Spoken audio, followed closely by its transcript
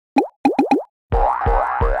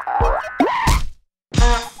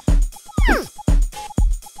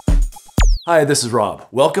Hi, this is Rob.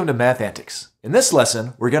 Welcome to Math Antics. In this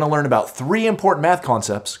lesson, we're going to learn about three important math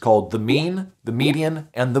concepts called the mean, the median,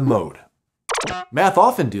 and the mode. Math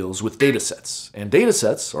often deals with data sets, and data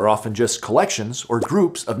sets are often just collections or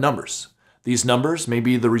groups of numbers. These numbers may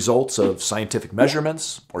be the results of scientific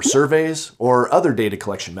measurements, or surveys, or other data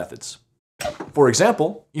collection methods. For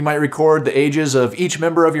example, you might record the ages of each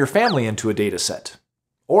member of your family into a data set.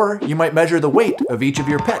 Or you might measure the weight of each of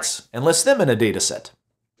your pets and list them in a data set.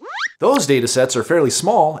 Those data sets are fairly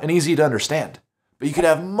small and easy to understand, but you could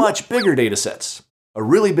have much bigger data sets. A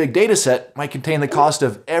really big data set might contain the cost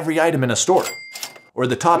of every item in a store, or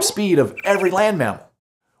the top speed of every land mammal,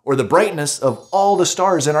 or the brightness of all the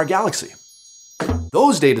stars in our galaxy.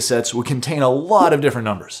 Those data sets would contain a lot of different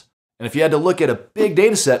numbers, and if you had to look at a big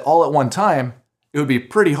data set all at one time, it would be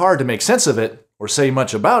pretty hard to make sense of it or say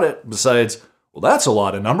much about it besides, well, that's a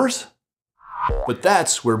lot of numbers. But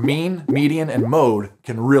that's where mean, median, and mode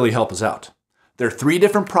can really help us out. There are three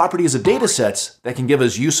different properties of data sets that can give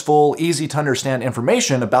us useful, easy to understand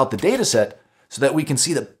information about the data set so that we can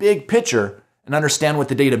see the big picture and understand what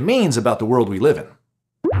the data means about the world we live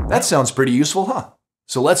in. That sounds pretty useful, huh?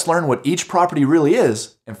 So let's learn what each property really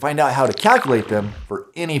is and find out how to calculate them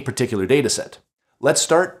for any particular data set. Let's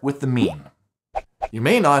start with the mean. You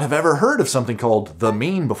may not have ever heard of something called the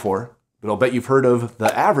mean before, but I'll bet you've heard of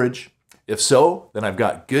the average. If so, then I've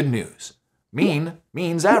got good news. Mean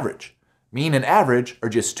means average. Mean and average are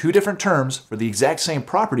just two different terms for the exact same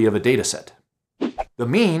property of a data set. The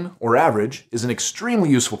mean, or average, is an extremely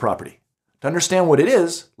useful property. To understand what it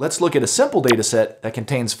is, let's look at a simple data set that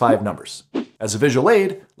contains 5 numbers. As a visual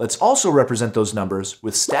aid, let's also represent those numbers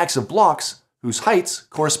with stacks of blocks whose heights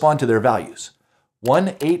correspond to their values.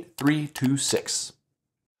 1, 8, 3, 2, 6.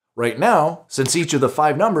 Right now, since each of the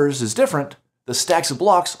 5 numbers is different, the stacks of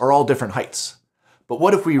blocks are all different heights. But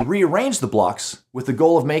what if we rearrange the blocks with the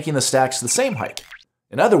goal of making the stacks the same height?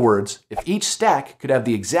 In other words, if each stack could have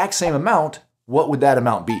the exact same amount, what would that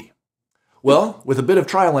amount be? Well, with a bit of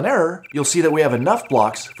trial and error, you'll see that we have enough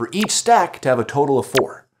blocks for each stack to have a total of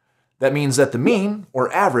 4. That means that the mean,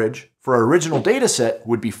 or average, for our original data set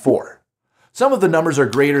would be 4. Some of the numbers are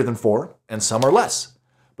greater than 4, and some are less.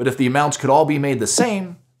 But if the amounts could all be made the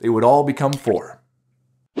same, they would all become 4.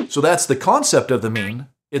 So that's the concept of the mean.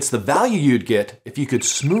 It's the value you'd get if you could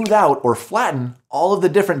smooth out or flatten all of the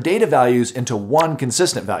different data values into one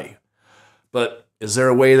consistent value. But is there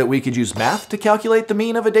a way that we could use math to calculate the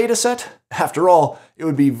mean of a data set? After all, it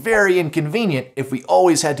would be very inconvenient if we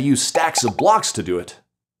always had to use stacks of blocks to do it.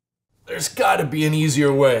 There's gotta be an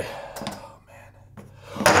easier way. Oh,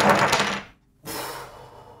 man.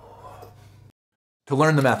 To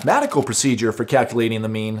learn the mathematical procedure for calculating the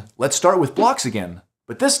mean, let's start with blocks again.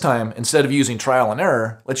 But this time, instead of using trial and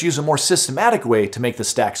error, let's use a more systematic way to make the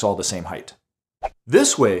stacks all the same height.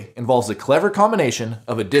 This way involves a clever combination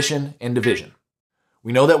of addition and division.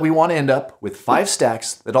 We know that we want to end up with 5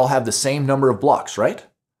 stacks that all have the same number of blocks, right?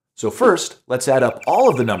 So first, let's add up all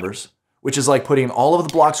of the numbers, which is like putting all of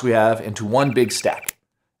the blocks we have into one big stack.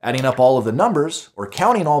 Adding up all of the numbers, or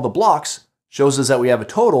counting all the blocks, shows us that we have a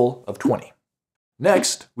total of 20.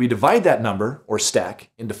 Next, we divide that number, or stack,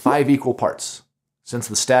 into 5 equal parts. Since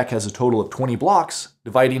the stack has a total of 20 blocks,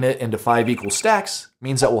 dividing it into 5 equal stacks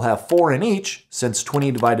means that we'll have 4 in each, since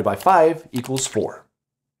 20 divided by 5 equals 4.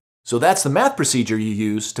 So that's the math procedure you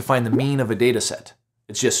use to find the mean of a data set.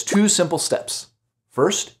 It's just 2 simple steps.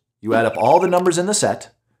 First, you add up all the numbers in the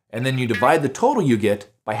set, and then you divide the total you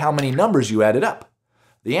get by how many numbers you added up.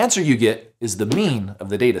 The answer you get is the mean of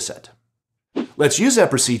the data set. Let's use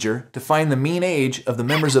that procedure to find the mean age of the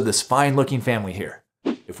members of this fine-looking family here.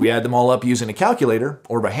 If we add them all up using a calculator,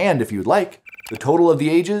 or by hand if you would like, the total of the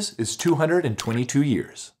ages is 222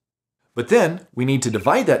 years. But then, we need to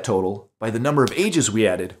divide that total by the number of ages we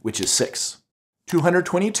added, which is 6.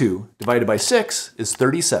 222 divided by 6 is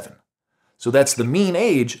 37. So that's the mean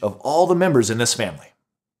age of all the members in this family.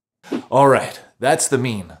 Alright, that's the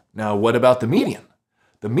mean. Now what about the median?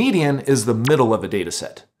 The median is the middle of a data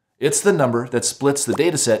set. It's the number that splits the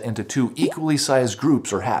data set into 2 equally sized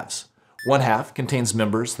groups or halves. One half contains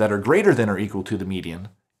members that are greater than or equal to the median,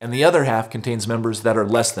 and the other half contains members that are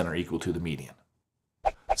less than or equal to the median.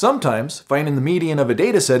 Sometimes finding the median of a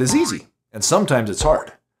data set is easy, and sometimes it's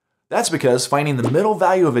hard. That's because finding the middle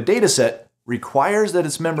value of a data set requires that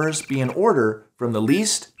its members be in order from the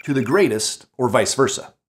least to the greatest, or vice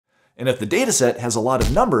versa. And if the data set has a lot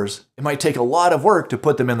of numbers, it might take a lot of work to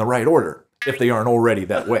put them in the right order, if they aren't already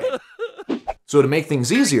that way. So to make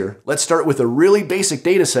things easier, let's start with a really basic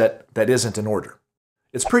data set that isn't in order.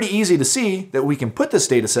 It's pretty easy to see that we can put this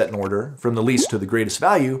data set in order from the least to the greatest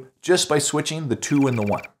value just by switching the 2 and the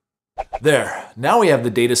 1. There, now we have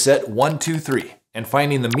the data set 1, 2, 3, and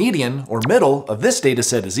finding the median or middle of this data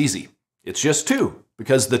set is easy. It's just 2,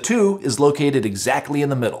 because the 2 is located exactly in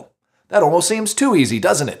the middle. That almost seems too easy,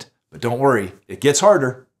 doesn't it? But don't worry, it gets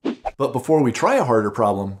harder. But before we try a harder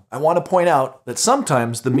problem, I want to point out that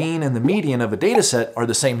sometimes the mean and the median of a data set are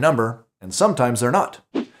the same number, and sometimes they're not.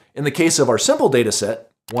 In the case of our simple data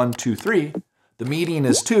set, 1, 2, 3, the median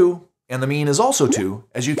is 2, and the mean is also 2,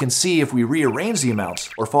 as you can see if we rearrange the amounts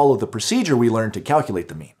or follow the procedure we learned to calculate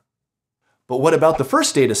the mean. But what about the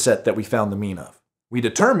first data set that we found the mean of? We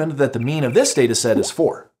determined that the mean of this data set is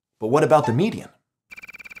 4, but what about the median?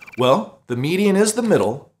 Well, the median is the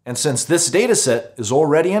middle, and since this data set is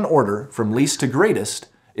already in order from least to greatest,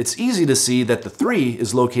 it's easy to see that the 3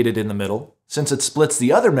 is located in the middle, since it splits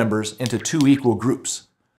the other members into 2 equal groups.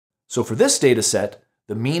 So for this data set,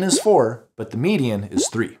 the mean is 4, but the median is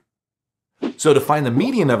 3. So to find the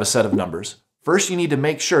median of a set of numbers, first you need to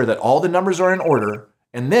make sure that all the numbers are in order,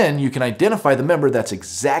 and then you can identify the member that's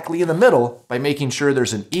exactly in the middle by making sure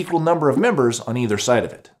there's an equal number of members on either side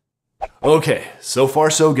of it. Okay, so far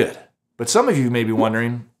so good. But some of you may be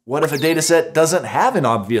wondering, what if a data set doesn't have an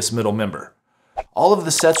obvious middle member? All of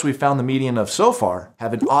the sets we've found the median of so far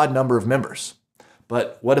have an odd number of members.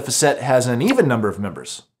 But what if a set has an even number of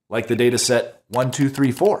members, like the data set 1, 2,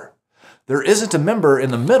 3, 4? There isn't a member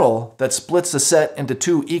in the middle that splits the set into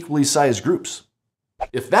 2 equally sized groups.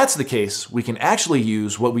 If that's the case, we can actually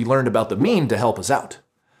use what we learned about the mean to help us out.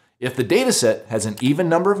 If the data set has an even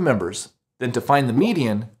number of members, then to find the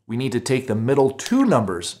median, we need to take the middle 2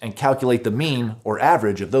 numbers and calculate the mean or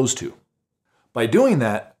average of those 2. By doing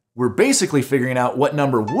that, we're basically figuring out what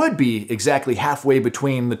number would be exactly halfway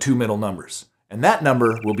between the 2 middle numbers, and that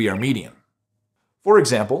number will be our median. For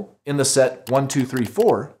example, in the set 1, 2, 3,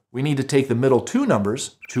 4, we need to take the middle 2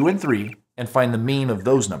 numbers, 2 and 3, and find the mean of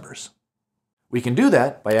those numbers. We can do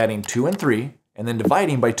that by adding 2 and 3, and then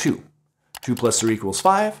dividing by 2. 2 plus 3 equals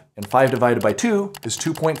 5, and 5 divided by 2 is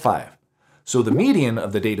 2.5. So the median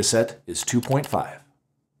of the data set is 2.5.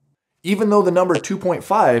 Even though the number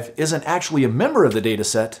 2.5 isn't actually a member of the data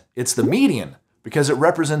set, it's the median, because it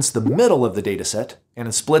represents the middle of the data set, and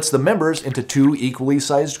it splits the members into 2 equally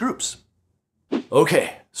sized groups.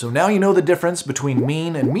 Okay, so now you know the difference between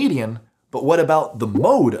mean and median, but what about the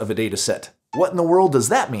mode of a data set? What in the world does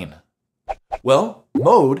that mean? Well,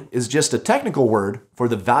 mode is just a technical word for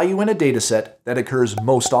the value in a data set that occurs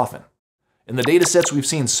most often. In the data sets we've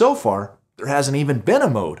seen so far, there hasn't even been a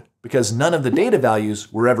mode because none of the data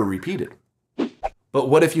values were ever repeated. But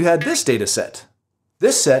what if you had this data set?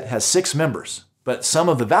 This set has 6 members, but some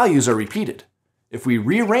of the values are repeated. If we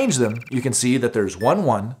rearrange them, you can see that there's 1,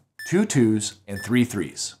 1, 2 2s, and 3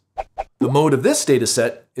 3s. The mode of this data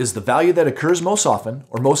set is the value that occurs most often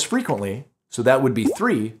or most frequently, so that would be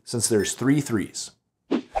 3 since there's 3 3s.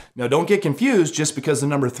 Now don't get confused just because the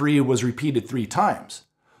number 3 was repeated 3 times.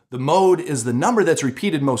 The mode is the number that's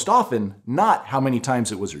repeated most often, not how many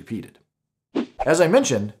times it was repeated. As I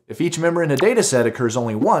mentioned, if each member in a data set occurs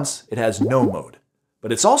only once, it has no mode.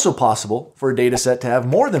 But it's also possible for a data set to have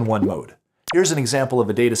more than one mode. Here's an example of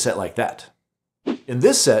a data set like that. In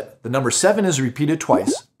this set, the number 7 is repeated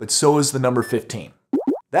twice, but so is the number 15.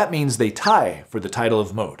 That means they tie for the title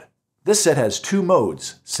of mode. This set has 2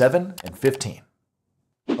 modes, 7 and 15.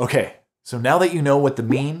 Okay, so now that you know what the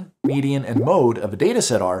mean, median, and mode of a data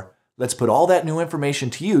set are, let's put all that new information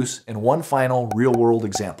to use in one final real-world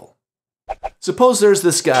example. Suppose there's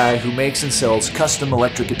this guy who makes and sells custom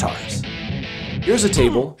electric guitars. Here's a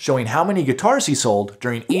table showing how many guitars he sold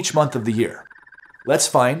during each month of the year. Let's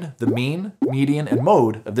find the mean, median, and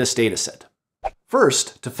mode of this data set.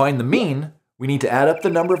 First, to find the mean, we need to add up the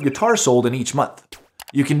number of guitars sold in each month.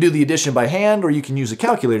 You can do the addition by hand or you can use a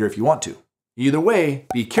calculator if you want to. Either way,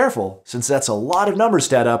 be careful since that's a lot of numbers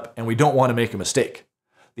to add up and we don't want to make a mistake.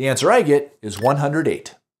 The answer I get is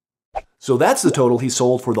 108. So that's the total he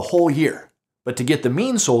sold for the whole year. But to get the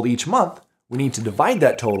mean sold each month, we need to divide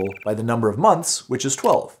that total by the number of months, which is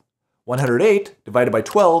 12. 108 divided by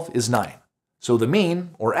 12 is 9. So the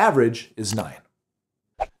mean, or average, is 9.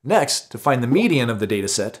 Next, to find the median of the data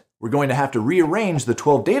set, we're going to have to rearrange the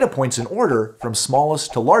 12 data points in order from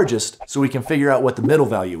smallest to largest so we can figure out what the middle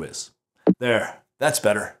value is. There, that's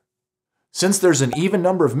better. Since there's an even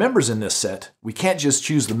number of members in this set, we can't just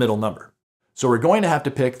choose the middle number. So we're going to have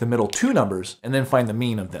to pick the middle 2 numbers and then find the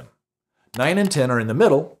mean of them. 9 and 10 are in the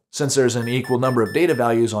middle, since there's an equal number of data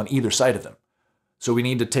values on either side of them. So we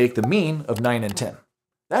need to take the mean of 9 and 10.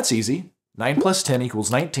 That's easy. 9 plus 10 equals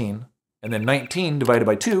 19, and then 19 divided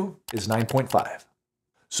by 2 is 9.5.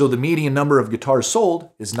 So the median number of guitars sold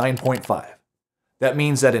is 9.5. That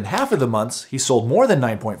means that in half of the months, he sold more than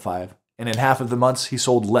 9.5, and in half of the months he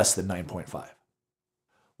sold less than 9.5.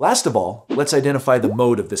 Last of all, let's identify the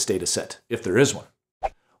mode of this data set, if there is one.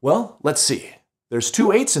 Well, let's see. There's 2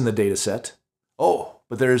 8s in the data set. Oh,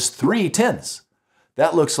 but there's 3 10s.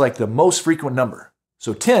 That looks like the most frequent number.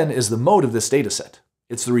 So 10 is the mode of this data set.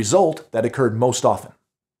 It's the result that occurred most often.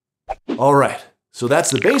 All right, so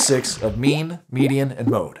that's the basics of mean, median, and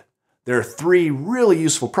mode. There are 3 really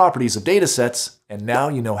useful properties of data sets, and now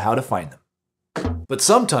you know how to find them. But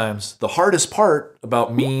sometimes the hardest part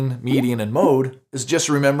about mean, median, and mode is just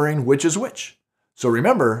remembering which is which. So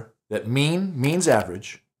remember that mean means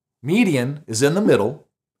average, median is in the middle,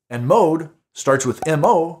 and mode starts with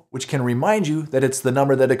MO, which can remind you that it's the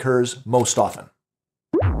number that occurs most often.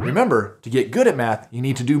 Remember, to get good at math, you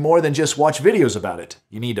need to do more than just watch videos about it.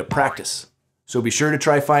 You need to practice. So be sure to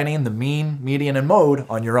try finding the mean, median, and mode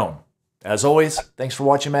on your own. As always, thanks for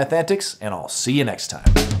watching Math Antics, and I'll see you next time.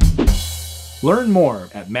 Learn more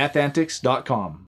at mathantics.com.